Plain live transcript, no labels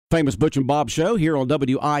Famous Butch and Bob Show here on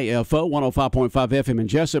WIFO 105.5 FM in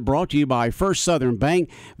Jesup, brought to you by First Southern Bank,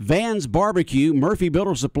 Van's Barbecue, Murphy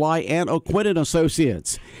Builder Supply, and O'Quinn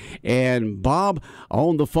Associates. And Bob,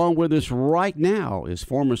 on the phone with us right now is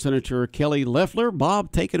former Senator Kelly Loeffler.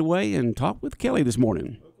 Bob, take it away and talk with Kelly this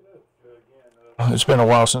morning. It's been a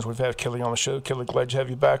while since we've had Kelly on the show. Kelly, glad to have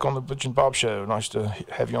you back on the Butch and Bob Show. Nice to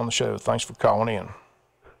have you on the show. Thanks for calling in.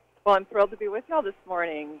 Well, I'm thrilled to be with y'all this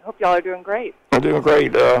morning. Hope y'all are doing great. I'm doing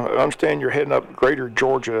great. I understand you're heading up Greater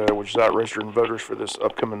Georgia, which is out registering voters for this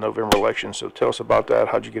upcoming November election. So tell us about that.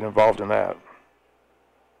 How'd you get involved in that?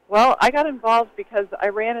 Well, I got involved because I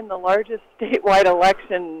ran in the largest statewide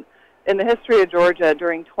election in the history of Georgia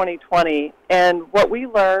during 2020. And what we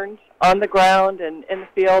learned on the ground and in the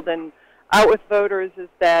field and out with voters is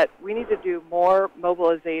that we need to do more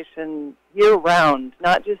mobilization year-round,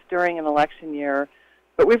 not just during an election year.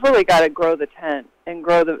 But we've really got to grow the tent and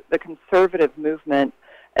grow the conservative movement.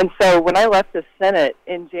 And so when I left the Senate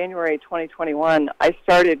in January 2021, I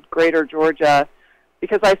started Greater Georgia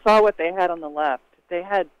because I saw what they had on the left. They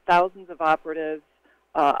had thousands of operatives,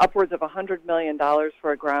 upwards of $100 million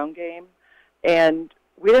for a ground game, and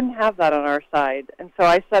we didn't have that on our side. And so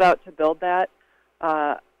I set out to build that.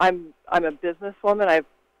 I'm a businesswoman. I have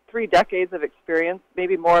 3 decades of experience.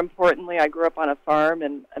 Maybe more importantly, I grew up on a farm,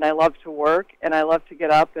 and I love to work, and I love to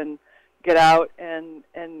get up and get out and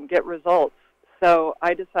get results. So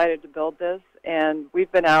I decided to build this, and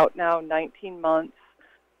we've been out now 19 months,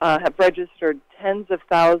 have registered tens of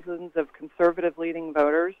thousands of conservative leading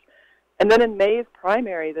voters. And then in May's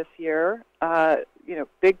primary this year,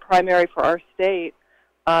 big primary for our state,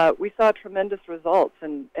 we saw tremendous results,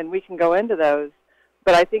 and we can go into those.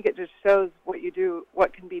 But I think it just shows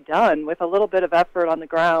what can be done with a little bit of effort on the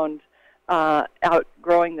ground,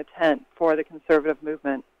 outgrowing the tent for the conservative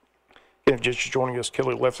movement. Just joining us,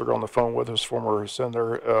 Kelly Loeffler on the phone with us, former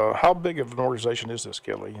senator. How big of an organization is this,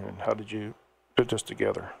 Kelly, and how did you put this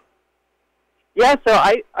together? Yeah, so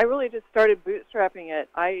I really just started bootstrapping it.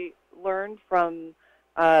 I learned from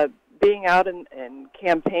being out in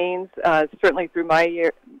campaigns, certainly through my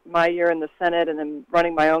year in the Senate, and then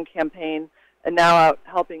running my own campaign, and now out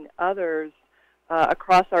helping others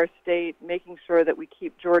across our state, making sure that we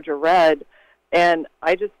keep Georgia red. And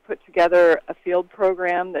I just put together a field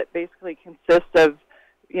program that basically consists of,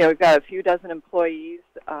 we've got a few dozen employees.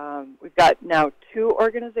 We've got now 2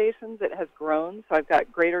 organizations that has grown. So I've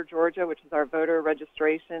got Greater Georgia, which is our voter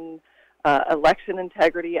registration, election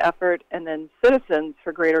integrity effort, and then Citizens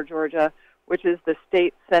for Greater Georgia, which is the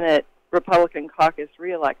state Senate Republican caucus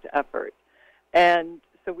reelect effort. And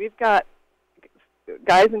so we've got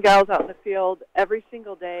guys and gals out in the field every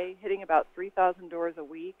single day, hitting about 3,000 doors a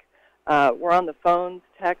week. We're on the phones,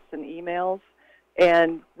 texts, and emails,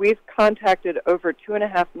 and we've contacted over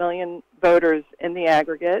 2.5 million voters in the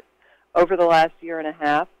aggregate over the last year and a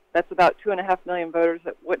half. That's about 2.5 million voters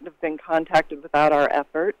that wouldn't have been contacted without our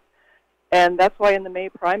effort. And that's why in the May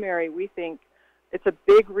primary, we think it's a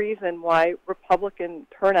big reason why Republican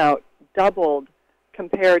turnout doubled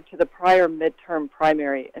compared to the prior midterm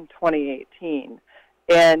primary in 2018.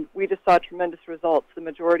 And we just saw tremendous results. The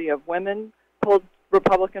majority of women pulled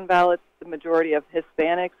Republican ballots, the majority of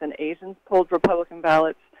Hispanics and Asians pulled Republican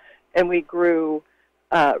ballots, and we grew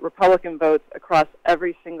Republican votes across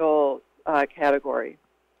every single category.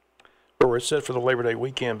 Well, it's set for the Labor Day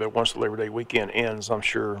weekend, but once the Labor Day weekend ends, I'm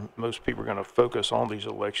sure most people are going to focus on these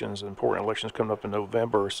elections, important elections coming up in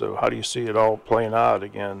November. So how do you see it all playing out?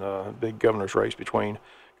 Again, big governor's race between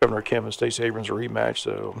Governor Kemp and Stacey Abrams are rematch,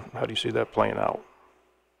 so how do you see that playing out?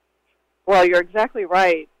 Well, you're exactly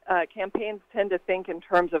right. Campaigns tend to think in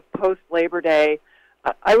terms of post-Labor Day.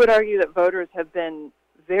 I would argue that voters have been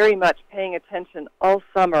very much paying attention all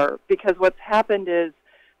summer because what's happened is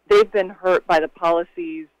they've been hurt by the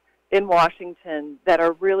policies in Washington that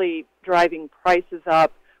are really driving prices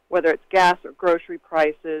up, whether it's gas or grocery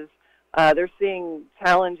prices. They're seeing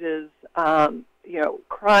challenges, crime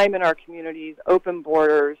in our communities, open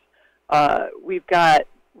borders. We've got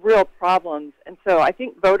real problems. And so I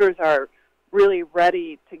think voters are really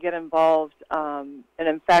ready to get involved. And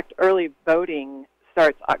in fact, early voting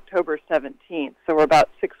starts October 17th. So we're about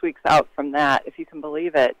 6 weeks out from that, if you can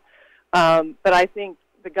believe it. But I think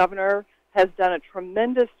the governor has done a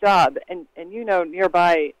tremendous job. And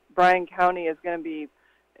nearby Bryan County is going to be,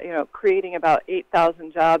 creating about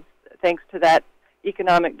 8,000 jobs thanks to that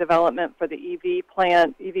economic development for the EV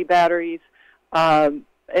plant, EV batteries. And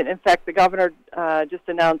in fact, the governor just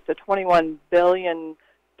announced a $21 billion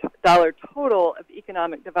total of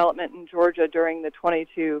economic development in Georgia during the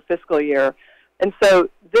 22 fiscal year. And so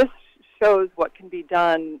this shows what can be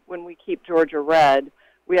done when we keep Georgia red.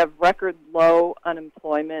 We have record low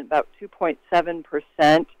unemployment, about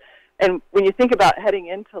 2.7%. And when you think about heading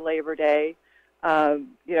into Labor Day,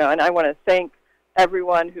 you know, and I want to thank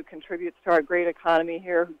everyone who contributes to our great economy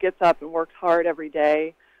here, who gets up and works hard every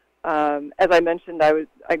day. As I mentioned, I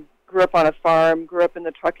grew up on a farm, grew up in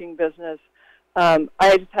the trucking business.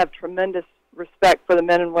 I just have tremendous respect for the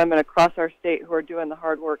men and women across our state who are doing the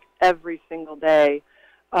hard work every single day.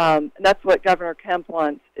 And that's what Governor Kemp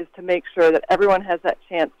wants, is to make sure that everyone has that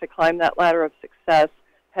chance to climb that ladder of success,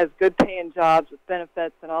 has good paying jobs with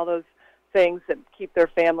benefits and all those things that keep their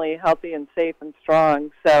family healthy and safe and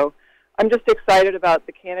strong. So I'm just excited about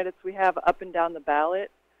the candidates we have up and down the ballot.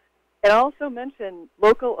 And I'll also mention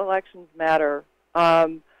local elections matter.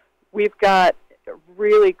 We've got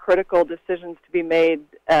really critical decisions to be made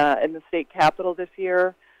in the state capitol this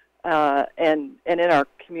year and in our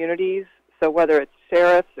communities. So whether it's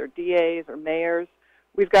sheriffs or DAs or mayors,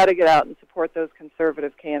 we've got to get out and support those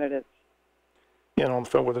conservative candidates. And on the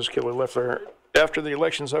phone with us, Kelly Loeffler. After the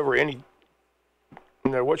election's over,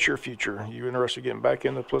 what's your future? Are you interested in getting back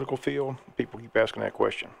in the political field? People keep asking that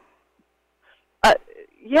question.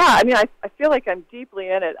 Yeah, I mean, I feel like I'm deeply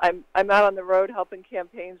in it. I'm out on the road helping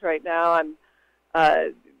campaigns right now. I'm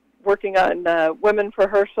working on Women for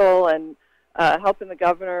Herschel and helping the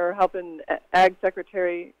governor, helping Ag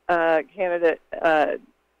Secretary candidate,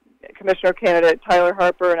 Commissioner candidate Tyler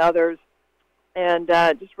Harper and others, and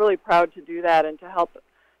just really proud to do that and to help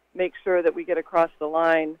make sure that we get across the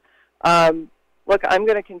line. Look, I'm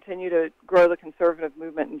going to continue to grow the conservative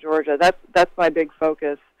movement in Georgia. That's my big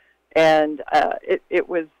focus. And it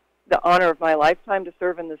was the honor of my lifetime to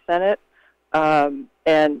serve in the Senate.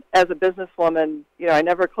 And as a businesswoman, you know, I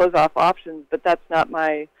never close off options, but that's not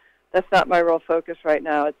my real focus right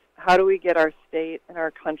now. It's how do we get our state and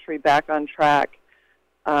our country back on track?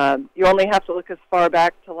 You only have to look as far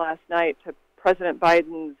back to last night to President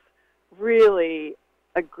Biden's really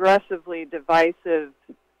aggressively divisive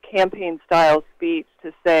campaign-style speech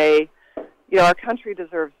to say, you know, our country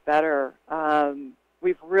deserves better.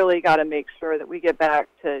 We've really got to make sure that we get back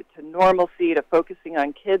to normalcy, to focusing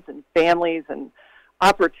on kids and families and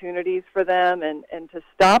opportunities for them, and to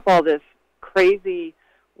stop all this crazy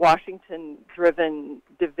Washington-driven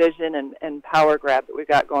division and power grab that we've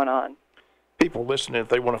got going on. People listening, if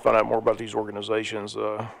they want to find out more about these organizations,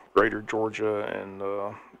 Greater Georgia and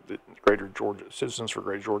the Greater Georgia Citizens for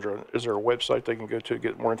Greater Georgia, is there a website they can go to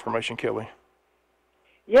get more information, Kelly?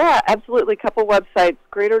 Yeah, absolutely. A couple websites,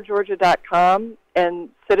 greatergeorgia.com and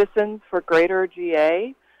Citizens for Greater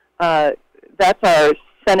GA. That's our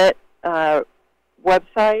Senate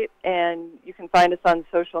website, and you can find us on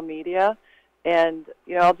social media. And,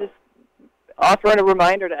 you know, I'll just offer a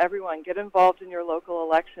reminder to everyone, get involved in your local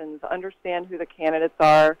elections, understand who the candidates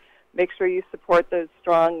are, make sure you support those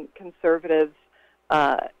strong conservatives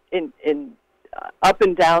in up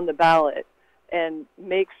and down the ballot, and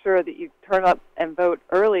make sure that you turn up and vote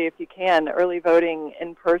early if you can. Early voting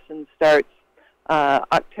in person starts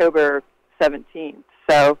October 17th.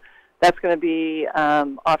 So that's going to be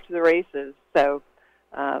off to the races. So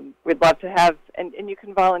we'd love to have, and you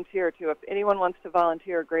can volunteer too. If anyone wants to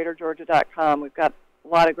volunteer, greatergeorgia.com. We've got a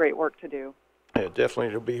lot of great work to do. Yeah, definitely.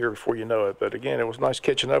 It'll be here before you know it. But again, it was nice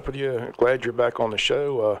catching up with you. Glad you're back on the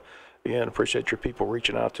show. Again, appreciate your people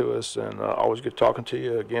reaching out to us, and always good talking to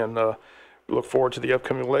you. Again, look forward to the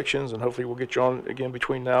upcoming elections, and hopefully we'll get you on again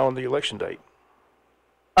between now and the election date.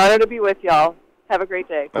 Honor to be with y'all. Have a great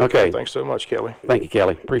day. Okay. Thanks so much, Kelly. Thank you,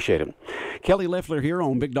 Kelly. Appreciate it. Kelly Loeffler here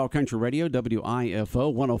on Big Dog Country Radio,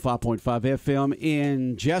 WIFO 105.5 FM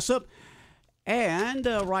in Jesup. And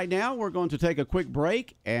right now we're going to take a quick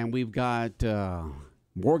break, and we've got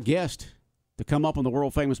more guests to come up on the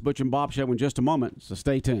world-famous Butch and Bob Show in just a moment, so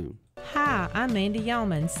stay tuned. Hi, I'm Mandy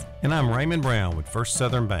Yeomans. And I'm Raymond Brown with First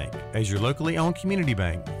Southern Bank. As your locally owned community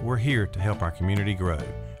bank, we're here to help our community grow.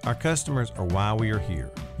 Our customers are why we are here.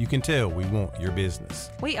 You can tell we want your business.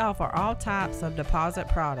 We offer all types of deposit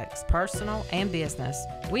products, personal and business.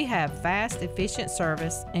 We have fast, efficient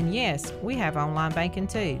service, and yes, we have online banking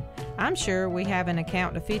too. I'm sure we have an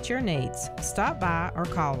account to fit your needs. Stop by or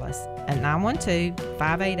call us at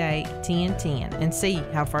 912-588-1010 and see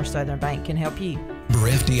how First Southern Bank can help you. We're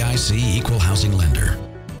FDIC Equal Housing Lender.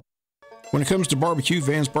 When it comes to barbecue,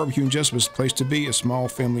 Van's Barbecue in Jesup is the place to be. A small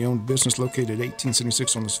family-owned business located at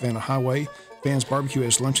 1876 on the Savannah Highway. Van's Barbecue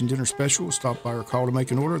has lunch and dinner specials. Stop by or call to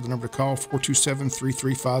make an order. The number to call,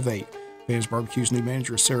 427-3358. Van's Barbecue's new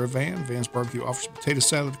manager is Sarah Van. Van's Barbecue offers potato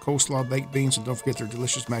salad, coleslaw, baked beans, and don't forget their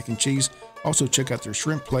delicious mac and cheese. Also, check out their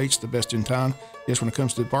shrimp plates, the best in town. Yes, when it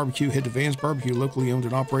comes to barbecue, head to Van's Barbecue, locally owned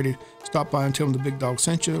and operated. Stop by and tell them the Big Dog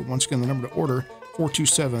sent you. Once again, the number to order,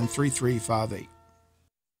 427-3358.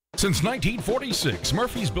 Since 1946,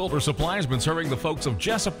 Murphy's Builder Supply has been serving the folks of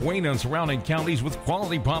Jesup, Wayne, and surrounding counties with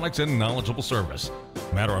quality products and knowledgeable service.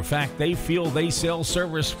 Matter of fact, they feel they sell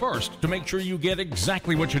service first to make sure you get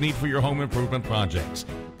exactly what you need for your home improvement projects.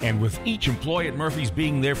 And with each employee at Murphy's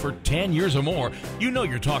being there for 10 years or more, you know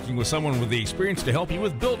you're talking with someone with the experience to help you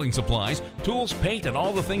with building supplies, tools, paint, and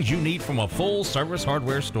all the things you need from a full-service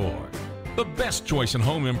hardware store. The best choice in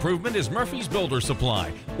home improvement is Murphy's Builder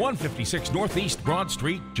Supply, 156 Northeast Broad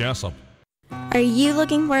Street, Jesup. Are you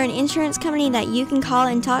looking for an insurance company that you can call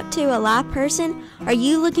and talk to a live person? Are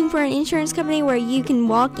you looking for an insurance company where you can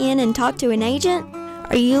walk in and talk to an agent?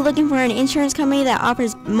 Are you looking for an insurance company that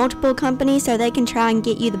offers multiple companies so they can try and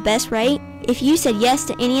get you the best rate? If you said yes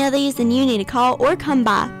to any of these, then you need to call or come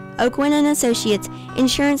by Oakland & Associates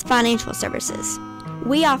Insurance Financial Services.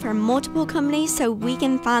 We offer multiple companies so we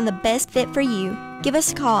can find the best fit for you. Give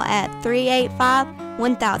us a call at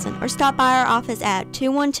 385-1000 or stop by our office at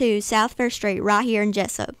 212 South First Street right here in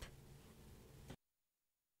Jesup.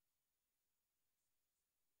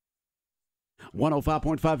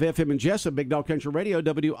 105.5 FM in Jesup, Big Dog Country Radio,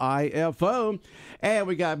 WIFO. And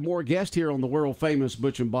we got more guests here on the world-famous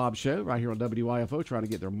Butch and Bob show right here on WIFO, trying to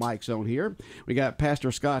get their mics on here. We got Pastor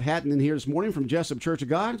Scott Hatten in here this morning from Jesup Church of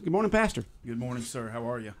God. Good morning, Pastor. Good morning, sir. How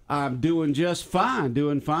are you? I'm doing just fine,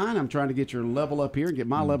 I'm trying to get your level up here, get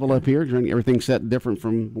my level up here. Everything's set different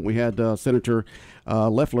from when we had Senator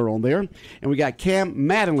Loeffler on there. And we got Cam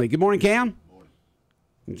Mattingly. Good morning, Cam.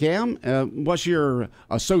 Cam, what's your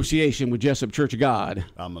association with Jesup Church of God?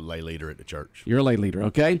 I'm a lay leader at the church. You're a lay leader,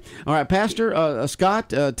 okay. All right, Pastor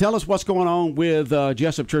Scott, tell us what's going on with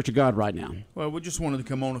Jesup Church of God right now. Well, we just wanted to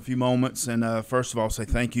come on a few moments and first of all say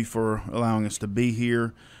thank you for allowing us to be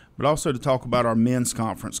here, but also to talk about our men's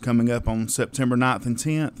conference coming up on September 9th and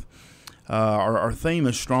 10th. Our theme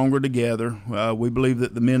is Stronger Together. We believe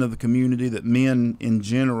that the men of the community, that men in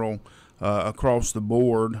general across the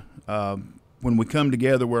board, when we come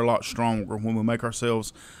together, we're a lot stronger. When we make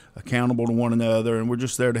ourselves accountable to one another, and we're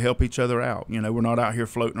just there to help each other out. You know, we're not out here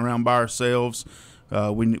floating around by ourselves.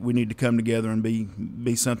 We need to come together and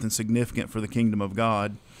be something significant for the kingdom of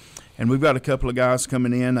God. And we've got a couple of guys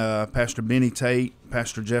coming in, Pastor Benny Tate,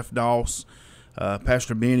 Pastor Jeff Doss.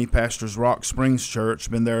 Pastor Benny pastors Rock Springs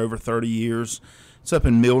Church, been there over 30 years. It's up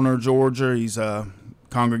in Milner, Georgia. He's a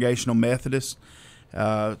Congregational Methodist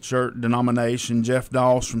church denomination. Jeff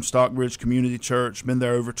Doss from Stockbridge Community Church, been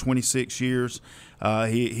there over 26 years.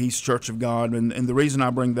 He's Church of God, and the reason I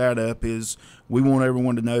bring that up is we want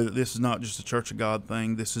everyone to know that this is not just a Church of God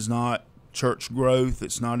thing. This is not church growth.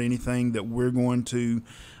 It's not anything that we're going to,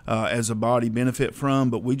 as a body, benefit from,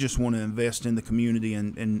 but we just want to invest in the community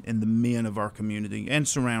and the men of our community and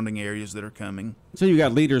surrounding areas that are coming. So you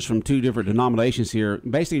got leaders from two different denominations here.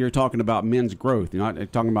 Basically, you're talking about men's growth. You're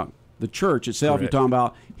not talking about the church itself. Correct. You're talking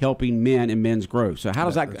about helping men and men's growth. So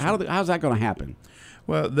how's that going to happen?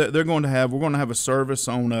 Well, we're going to have a service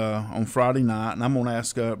on Friday night, and I'm going to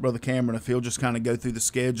ask Brother Cameron if he'll just kind of go through the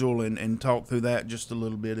schedule and talk through that just a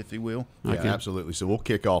little bit, if he will. Okay. Yeah, absolutely. So we'll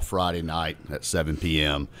kick off Friday night at 7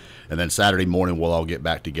 p.m., and then Saturday morning we'll all get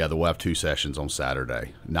back together. We'll have two sessions on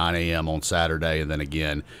Saturday, 9 a.m. on Saturday, and then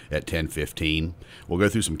again at 10:15. We'll go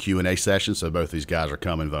through some Q&A sessions, so both these guys are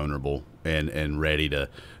coming vulnerable and ready to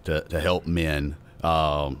help men.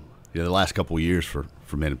 The last couple of years for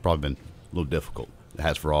men have probably been a little difficult. It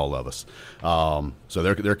has for all of us. So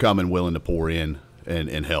they're coming willing to pour in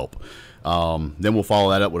and help. Then we'll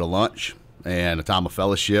follow that up with a lunch and a time of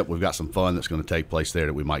fellowship. We've got some fun that's going to take place there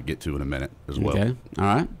that we might get to in a minute as well. Okay. All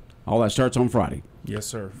right. All that starts on Friday. Yes,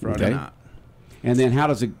 sir. Friday night. And then how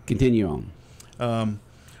does it continue on?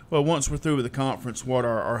 Well, once we're through with the conference, what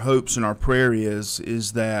our hopes and our prayer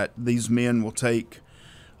is that these men will take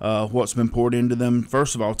what's been poured into them.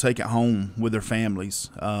 First of all, take it home with their families.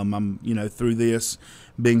 Through this,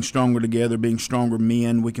 being stronger together, being stronger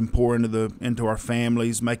men, we can pour into our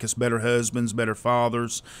families, make us better husbands, better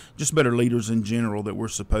fathers, just better leaders in general that we're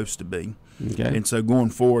supposed to be. Okay. And so going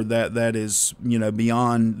forward, that is,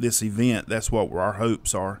 beyond this event, that's what our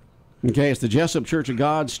hopes are. Okay, it's the Jesup Church of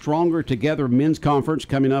God Stronger Together Men's Conference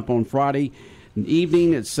coming up on Friday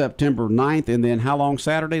evening. It's September 9th, and then how long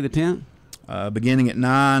Saturday, the 10th? Beginning at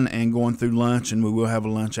 9 and going through lunch, and we will have a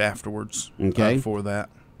lunch afterwards. Okay. For that.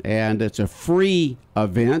 And it's a free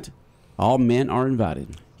event. All men are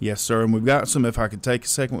invited. Yes, sir. And we've got some, if I could take a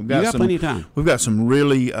second, you got plenty of time. We've got some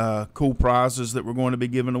really cool prizes that we're going to be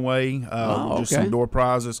giving away. Some door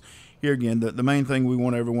prizes. Here again, the main thing we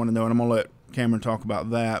want everyone to know, and I'm going to let Cameron talk about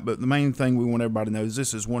that, but the main thing we want everybody to know is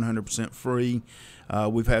this is 100% free.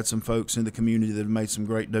 We've had some folks in the community that have made some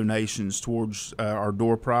great donations towards our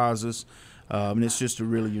door prizes. And it's just a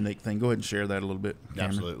really unique thing. Go ahead and share that a little bit, Cameron.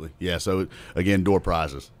 Absolutely. Yeah, so, again, door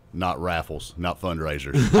prizes. Not raffles, not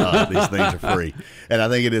fundraisers. These things are free. And I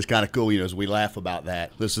think it is kind of cool, as we laugh about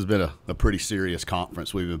that. This has been a pretty serious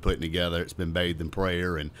conference we've been putting together. It's been bathed in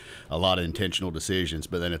prayer and a lot of intentional decisions.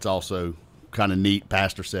 But then it's also kind of neat.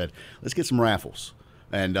 Pastor said, let's get some raffles.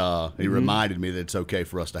 And he reminded me that it's okay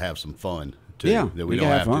for us to have some fun, too. Yeah, that we don't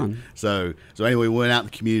have fun. To. So anyway, we went out in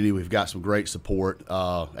the community. We've got some great support.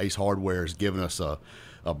 Ace Hardware has given us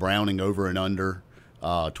a Browning over and under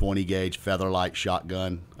 20 gauge Featherlight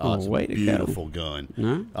shotgun. It's a beautiful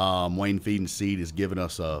gun. Wayne Feed and Seed has given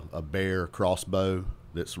us a Bear crossbow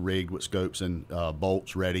that's rigged with scopes and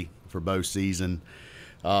bolts ready for bow season.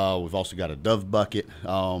 We've also got a Dove bucket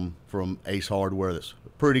from Ace Hardware that's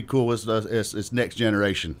pretty cool. It's next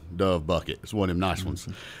generation Dove bucket. It's one of them nice ones.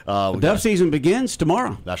 Dove season begins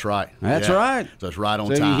tomorrow. That's right. That's right. So it's right on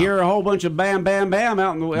time. So you hear a whole bunch of bam, bam, bam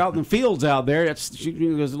out in the fields out there. There's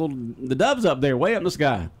the doves up there, way up in the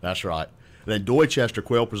sky. That's right. Then Dorchester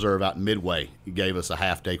Quail Preserve out in Midway gave us a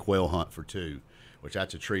half-day quail hunt for 2. Which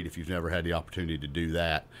that's a treat if you've never had the opportunity to do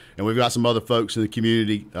that. And we've got some other folks in the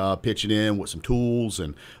community pitching in with some tools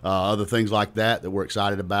and other things like that we're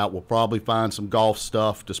excited about. We'll probably find some golf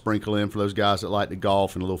stuff to sprinkle in for those guys that like to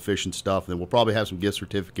golf and a little fishing stuff. And then we'll probably have some gift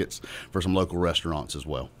certificates for some local restaurants as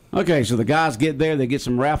well. Okay, so the guys get there, they get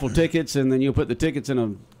some raffle tickets, and then you'll put the tickets in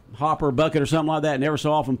a hopper bucket or something like that, and every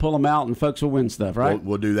so often pull them out, and folks will win stuff, right?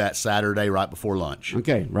 We'll do that Saturday right before lunch.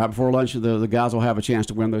 Okay, right before lunch, the guys will have a chance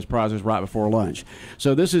to win those prizes right before lunch.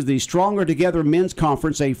 So this is the Stronger Together Men's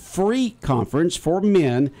Conference, a free conference for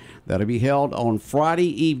men that'll be held on Friday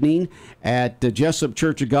evening at the Jesup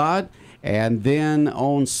Church of God, and then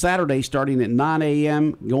on Saturday starting at 9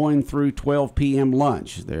 a.m. going through 12 p.m.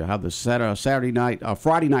 lunch. They'll have the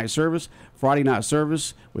Friday night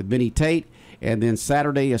service with Benny Tate. And then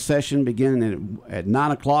Saturday, a session beginning at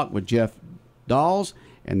 9 o'clock with Jeff Dawes,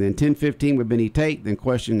 and then 10:15 with Benny Tate, then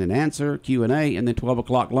question and answer, Q&A, and then 12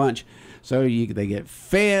 o'clock lunch. So they get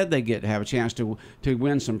fed, they get to have a chance to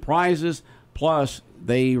win some prizes, plus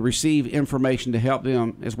they receive information to help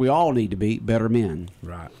them, as we all need to be, better men.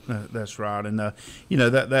 Right, that's right. And,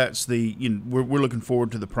 that's we're looking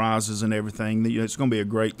forward to the prizes and everything. It's going to be a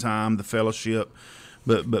great time, the fellowship.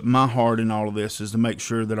 But my heart in all of this is to make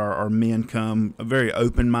sure that our men come very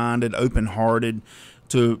open-minded, open-hearted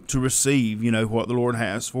to receive, what the Lord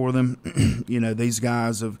has for them. These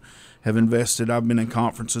guys have invested. I've been in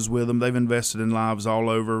conferences with them. They've invested in lives all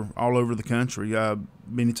over the country.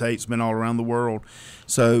 Benny Tate's been all around the world.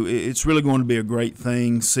 So it's really going to be a great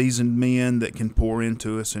thing, seasoned men that can pour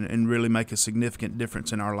into us and really make a significant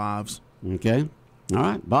difference in our lives. Okay. All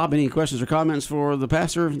right. Bob, any questions or comments for the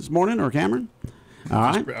pastor this morning or Cameron? All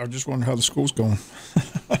right. I just wonder how the school's going.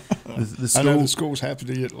 I know the school's happy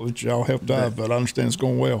to let y'all help out, but I understand it's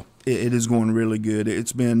going well. It is going really good.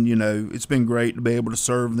 It's been, it's been great to be able to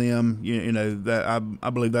serve them. That I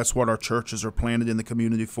believe that's what our churches are planted in the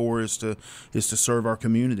community for, is to serve our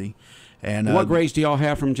community. And what grades do y'all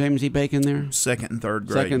have from James E. Bacon there? Second and third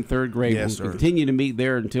grade. Second and third grade. Yes, we'll continue to meet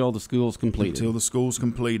there until the school's completed. Until the school's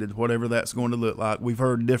completed, whatever that's going to look like. We've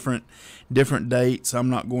heard different dates.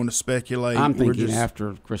 I'm not going to speculate. I'm thinking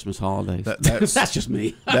after Christmas holidays. That's just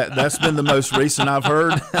me. That's been the most recent I've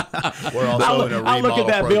heard. We're also in a remodel I look at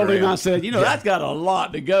that program. building and I said, that's got a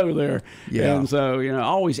lot to go there. Yeah. And so,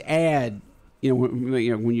 always add.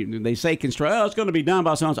 When they say construction, it's going to be done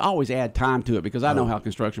by someone, I always add time to it because I know how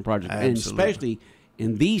construction projects, and especially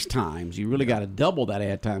in these times, you really got to double that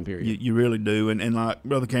ad time period. You really do, and like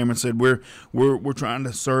Brother Cameron said, we're trying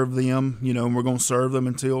to serve them, and we're going to serve them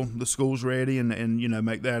until the school's ready, and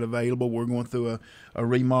make that available. We're going through a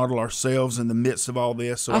remodel ourselves in the midst of all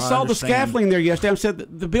this. So I saw the scaffolding there yesterday. I said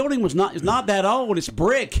the building is not that old. It's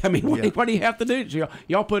brick. I mean, what do you have to do? So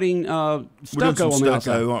y'all putting stucco on the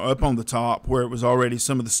outside? Up on the top where it was already,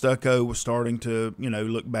 some of the stucco was starting to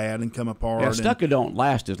look bad and come apart. Yeah, stucco don't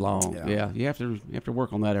last as long. Yeah, you have to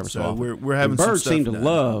work on that every so often. We're having birds some seem to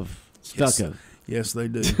love stucco. Yes, they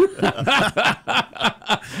do.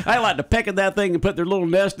 I like to peck at that thing and put their little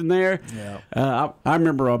nest in there. Yeah. I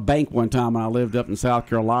remember a bank one time when I lived up in South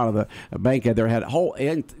Carolina. The bank had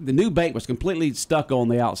the new bank was completely stucco on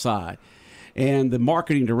the outside. And the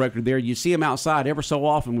marketing director there, you see him outside ever so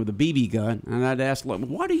often with a BB gun. And I'd ask,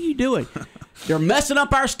 what are you doing? They're messing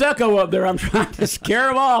up our stucco up there. I'm trying to scare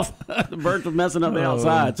them off. The birds are messing up the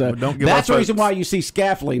outside. So that's the reason why you see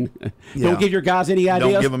scaffolding. Yeah. Don't give your guys any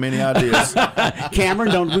ideas. Don't give them any ideas.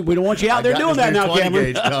 Cameron, we don't want you out there doing that now,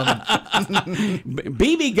 Cameron.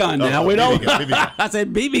 BB gun now. We don't. I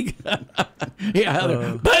said BB gun. Yeah.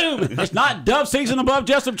 Boom. It's not dove season above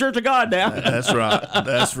Jesup Church of God now. That's right.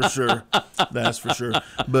 That's for sure. That's for sure.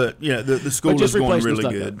 But yeah, the school is going really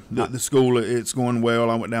good. The school, it's going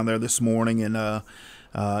well. I went down there this morning and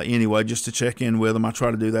anyway, just to check in with them. I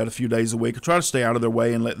try to do that a few days a week. I try to stay out of their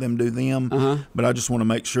way and let them do them. But I just want to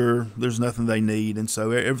make sure there's nothing they need, and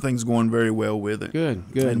so everything's going very well with it. Good.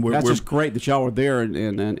 And that's just great that y'all were there,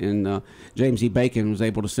 and James E. Bacon was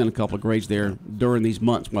able to send a couple of grades there during these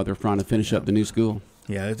months while they're trying to finish up the new school.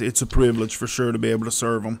 Yeah, it's a privilege for sure to be able to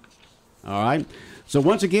serve them. All right. So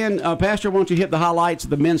once again, Pastor, why don't you hit the highlights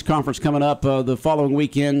of the men's conference coming up the following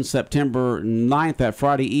weekend, September 9th, that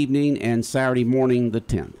Friday evening, and Saturday morning, the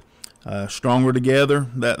 10th. Stronger Together,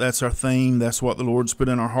 that's our theme. That's what the Lord's put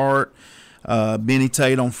in our heart. Benny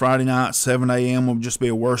Tate on Friday night, 7 a.m. will just be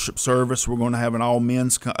a worship service. We're going to have an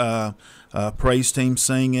all-men's praise team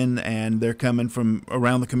singing, and they're coming from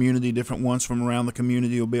around the community. Different ones from around the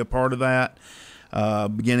community will be a part of that.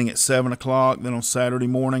 Beginning at 7 o'clock. Then on Saturday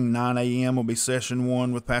morning, 9 a.m. will be session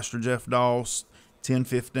 1 with Pastor Jeff Doss,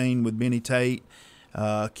 10:15 with Benny Tate,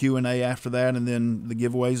 Q&A after that, and then the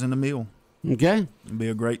giveaways and the meal. Okay. It'll be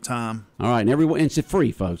a great time. All right. And it's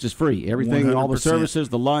free, folks. It's free. Everything, 100%. All the services,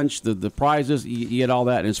 the lunch, the prizes, you get all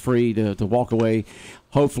that, and it's free to walk away,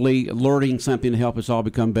 hopefully learning something to help us all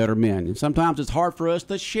become better men. And sometimes it's hard for us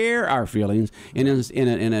to share our feelings, and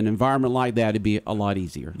in an environment like that, it'd be a lot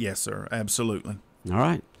easier. Yes, sir. Absolutely. All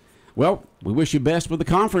right. Well, we wish you best with the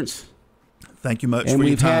conference. Thank you much for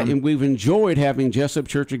your time. We've enjoyed having Jesup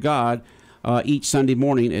Church of God each Sunday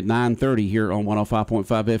morning at 9:30 here on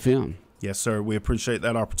 105.5 FM. Yes, sir. We appreciate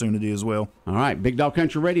that opportunity as well. All right. Big Dog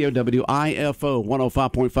Country Radio, WIFO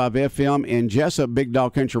 105.5 FM, and Jesup Big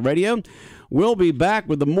Dog Country Radio. We'll be back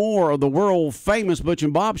with more of the world-famous Butch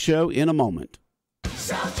and Bob Show in a moment.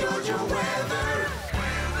 South Georgia weather.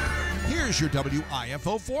 Here's your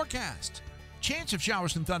WIFO forecast. Chance of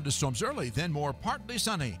showers and thunderstorms early, then more partly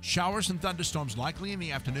sunny. Showers and thunderstorms likely in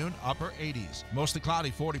the afternoon, upper 80s. Mostly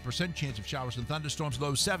cloudy, 40% chance of showers and thunderstorms,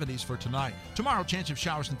 low 70s for tonight. Tomorrow, chance of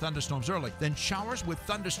showers and thunderstorms early, then showers with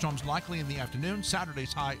thunderstorms likely in the afternoon.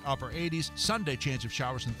 Saturday's high, upper 80s. Sunday, chance of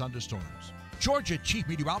showers and thunderstorms. Georgia Chief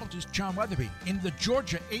Meteorologist John Weatherby in the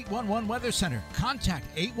Georgia 811 Weather Center. Contact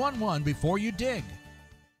 811 before you dig.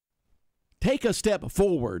 Take a step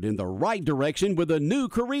forward in the right direction with a new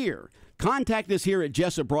career. Contact us here at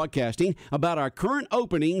Jesup Broadcasting about our current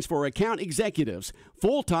openings for account executives,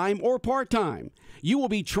 full-time or part-time. You will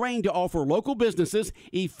be trained to offer local businesses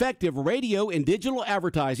effective radio and digital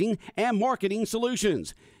advertising and marketing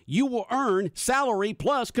solutions. You will earn salary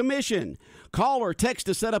plus commission. Call or text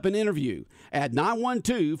to set up an interview at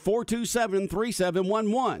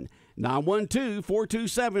 912-427-3711.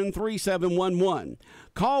 912-427-3711.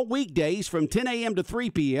 Call weekdays from 10 a.m. to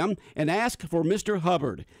 3 p.m. and ask for Mr.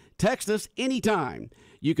 Hubbard. Text us anytime.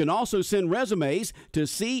 You can also send resumes to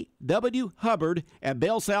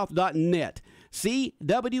cwhubbard@bellsouth.net.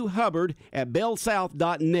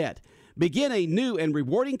 cwhubbard@bellsouth.net. Begin a new and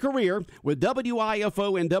rewarding career with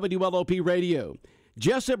WIFO and WLOP Radio.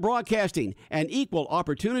 Jesup Broadcasting, an equal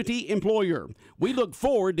opportunity employer. We look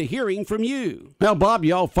forward to hearing from you. Well, Bob,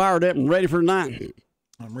 y'all fired up and ready for tonight?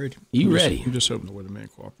 I'm ready. Ready? I'm just hoping the weatherman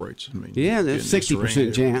cooperates. I mean, yeah, there's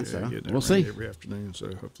 60% chance. We'll see. Every afternoon,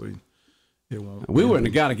 so hopefully it won't. We wouldn't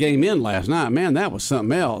have got a game in last night. Man, that was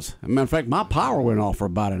something else. As a matter of fact, my power went off for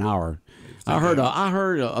about an hour. I heard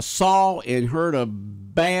a saw and heard a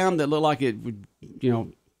bam that looked like it would,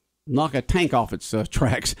 knock a tank off its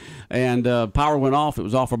tracks. And power went off. It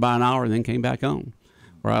was off for about an hour and then came back on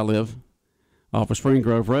where I live off of Spring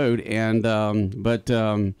Grove Road. And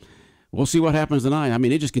we'll see what happens tonight. I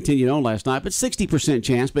mean, it just continued on last night, but 60%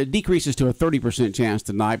 chance, but it decreases to a 30% chance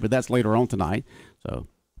tonight, but that's later on tonight. So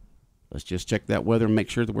let's just check that weather and make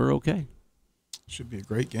sure that we're okay. Should be a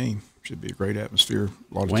great game. Should be a great atmosphere.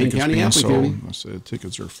 A lot of Wayne tickets County, being Appley sold. County. I said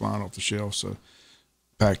tickets are flying off the shelf, so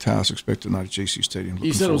packed house expected tonight at JC Stadium.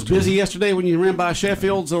 You said it was busy yesterday when you ran by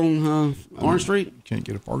Sheffield's on Orange Street? You can't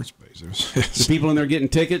get a parking space. The people in there getting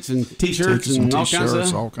tickets and T-shirts and all kinds of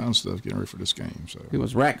stuff? all kinds of stuff, getting ready for this game. So it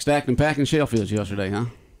was rack, stacked, and packing Sheffields yesterday, huh?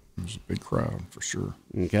 It was a big crowd, for sure.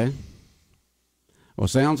 Okay. Well,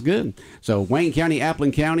 sounds good. So Wayne County,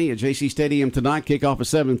 Applin County at JC Stadium tonight. Kickoff at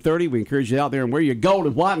 7:30. We encourage you out there and wear your gold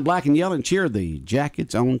and white and black and yellow and cheer the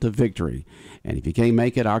Jackets on to victory. And if you can't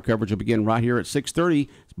make it, our coverage will begin right here at 6:30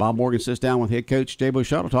 Bob Morgan sits down with head coach Jay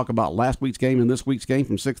Bouchard to talk about last week's game and this week's game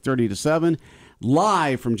from 6:30 to 7.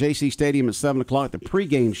 Live from JC Stadium at 7 o'clock, the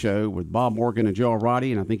pregame show with Bob Morgan and Joe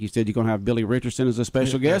Roddy. And I think you said you're going to have Billy Richardson as a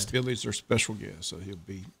special guest. Billy's their special guest, so he'll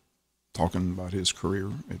be talking about his career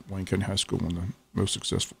at Wayne County High School, one of the most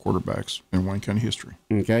successful quarterbacks in Wayne County history.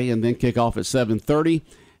 Okay, and then kick off at 7:30.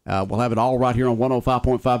 We'll have it all right here on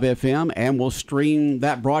 105.5 FM, and we'll stream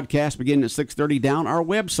that broadcast beginning at 6:30 down our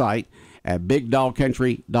website at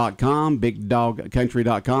bigdogcountry.com,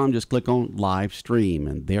 bigdogcountry.com. Just click on live stream,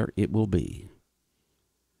 and there it will be.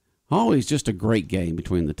 Always just a great game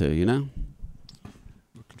between the two, you know?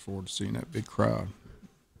 Looking forward to seeing that big crowd.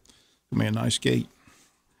 It'll be a nice gate.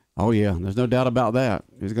 Oh, yeah, there's no doubt about that.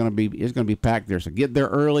 It's going to be packed there, so get there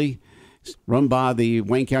early. Run by the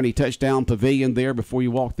Wayne County Touchdown Pavilion there before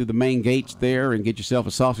you walk through the main gates there and get yourself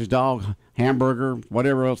a sausage dog, hamburger,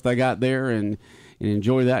 whatever else they got there, and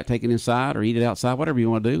enjoy that. Take it inside or eat it outside, whatever you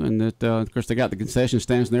want to do. And, of course, they got the concession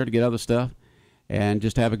stands there to get other stuff and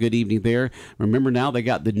just have a good evening there. Remember now they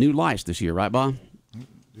got the new lights this year, right, Bob?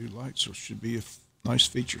 New lights, so it should be a nice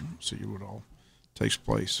feature. See what all takes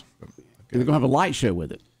place. And they're going to have a light show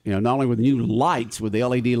with it. You know, not only with new lights, with the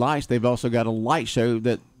LED lights, they've also got a light show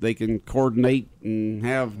that they can coordinate and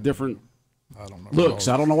have different looks.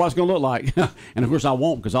 I don't know what it's going to look like. And, of course, I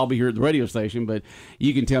won't because I'll be here at the radio station, but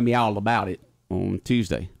you can tell me all about it on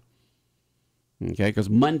Tuesday. Okay, because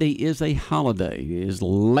Monday is a holiday. It is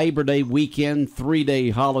Labor Day weekend, 3-day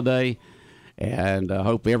holiday. And I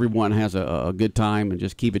hope everyone has a good time, and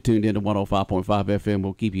just keep it tuned in to 105.5 FM.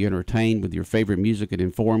 We'll keep you entertained with your favorite music and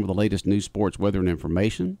informed with the latest news, sports, weather, and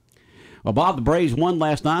information. Well, Bob, the Braves won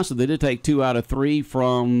last night, so they did take 2 out of 3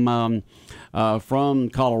 from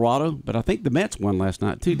Colorado. But I think the Mets won last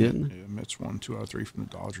night, too, didn't they? Yeah, Mets won 2 out of 3 from the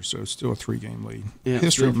Dodgers, so it's still a 3-game lead. Yeah,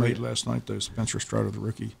 History made last night, though. Spencer Strider, the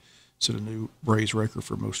rookie, set a new Braves record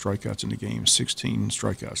for most strikeouts in the game. 16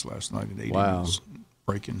 strikeouts last night in 8 innings,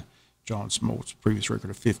 breaking John Smoltz's previous record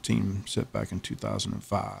of 15 set back in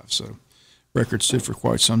 2005. So records sit for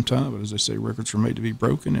quite some time, but as they say, records are made to be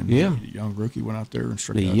broken. And the young rookie went out there and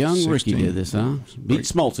struck out 16. The young rookie did this, huh? Beat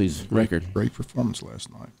Smoltz's record. Great performance last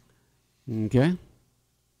night. Okay.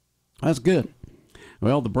 That's good.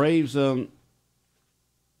 Well, the Braves, who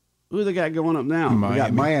they got going up now? Miami. We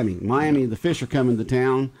got Miami. Miami, the Fish are coming to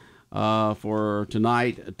town for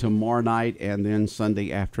tonight, tomorrow night, and then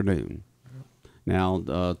Sunday afternoon.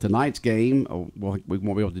 Now, tonight's game, well, we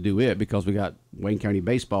won't be able to do it because we got Wayne County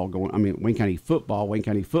baseball going. I mean, Wayne County football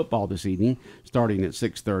this evening, starting at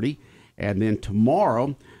 6:30, and then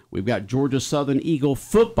tomorrow we've got Georgia Southern Eagle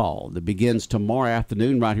football that begins tomorrow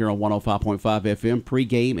afternoon right here on 105.5 FM.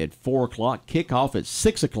 Pregame at 4 o'clock, kickoff at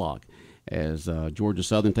 6 o'clock, as Georgia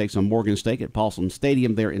Southern takes on Morgan State at Paulson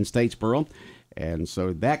Stadium there in Statesboro, and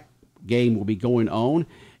so that game will be going on.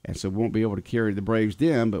 And so we won't be able to carry the Braves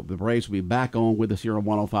then, but the Braves will be back on with us here on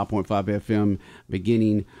 105.5 FM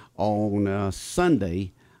beginning on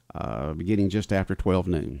Sunday, beginning just after 12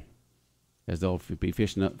 noon, as they'll be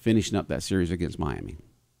finishing up that series against Miami.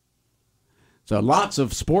 So lots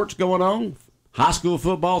of sports going on. High school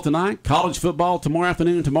football tonight, college football tomorrow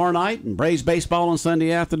afternoon and tomorrow night, and Braves baseball on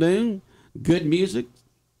Sunday afternoon. Good music,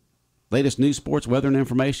 latest news, sports, weather, and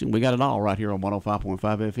information. We got it all right here on 105.5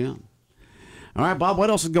 FM. All right, Bob, what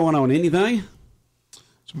else is going on? Anything?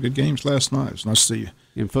 Some good games last night. It's nice to see you.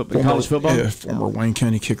 In college football? Yeah, former Wayne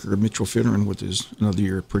County kicker Mitchell Fitterin with his another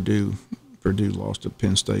year at Purdue. Purdue lost to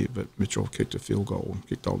Penn State, but Mitchell kicked a field goal and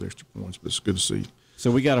kicked all the extra points. But it's good to see. So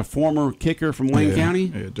we got a former kicker from Wayne County?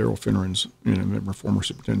 Yeah, Daryl Finnerin's, remember former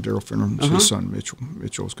Superintendent Daryl Finnerin's his son Mitchell.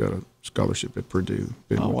 Mitchell's got a scholarship at Purdue.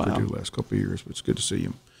 Been with Purdue the last couple of years, but it's good to see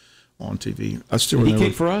him on TV. I still remember. He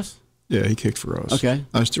kicked for us? Yeah, he kicked for us. Okay.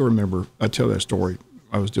 I still remember, I tell that story.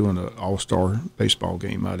 I was doing an all-star baseball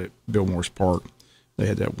game out at Bill Morris Park. They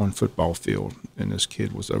had that one football field, and this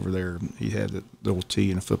kid was over there. He had the little tee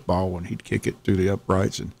and a football, and he'd kick it through the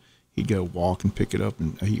uprights, and he'd go walk and pick it up,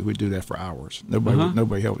 and he would do that for hours.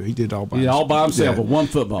 Nobody helped him. He did it all by himself. All by himself with one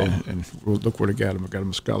football. And look what it got him. It got him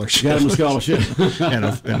a scholarship. Got him a scholarship.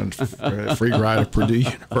 and a free ride at Purdue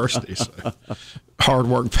University. So hard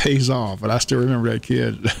work pays off. But I still remember that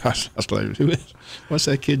kid. I was like, what's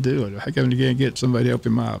that kid doing? How come you can't get somebody to help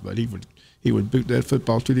him out? But he would boot that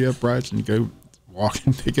football through the uprights and go walk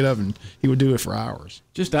and pick it up, and he would do it for hours.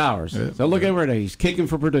 Just hours. Yeah. So look over there. He's kicking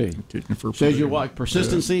for Purdue. Kicking for Shows you what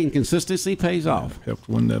persistency and consistency pays off. Helped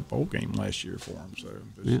win that bowl game last year for him.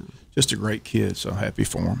 So just a great kid. So happy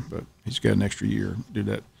for him. But he's got an extra year. Do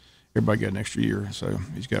that. Everybody got an extra year. So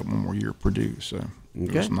he's got one more year at Purdue. So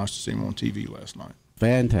it was nice to see him on TV last night.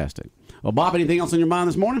 Fantastic. Well, Bob, anything else on your mind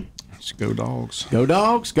this morning? Let's go Dogs. Go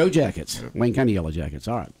Dogs, go Jackets. Wayne County Yellow Jackets.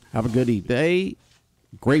 All right. Have a good day,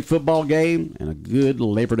 great football game, and a good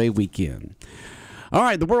Labor Day weekend. All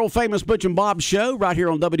right, the world-famous Butch and Bob Show right here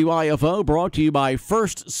on WIFO, brought to you by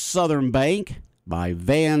First Southern Bank, by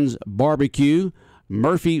Van's Barbecue,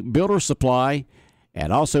 Murphy Builder Supply,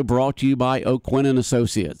 and also brought to you by O'Quinn &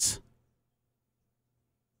 Associates.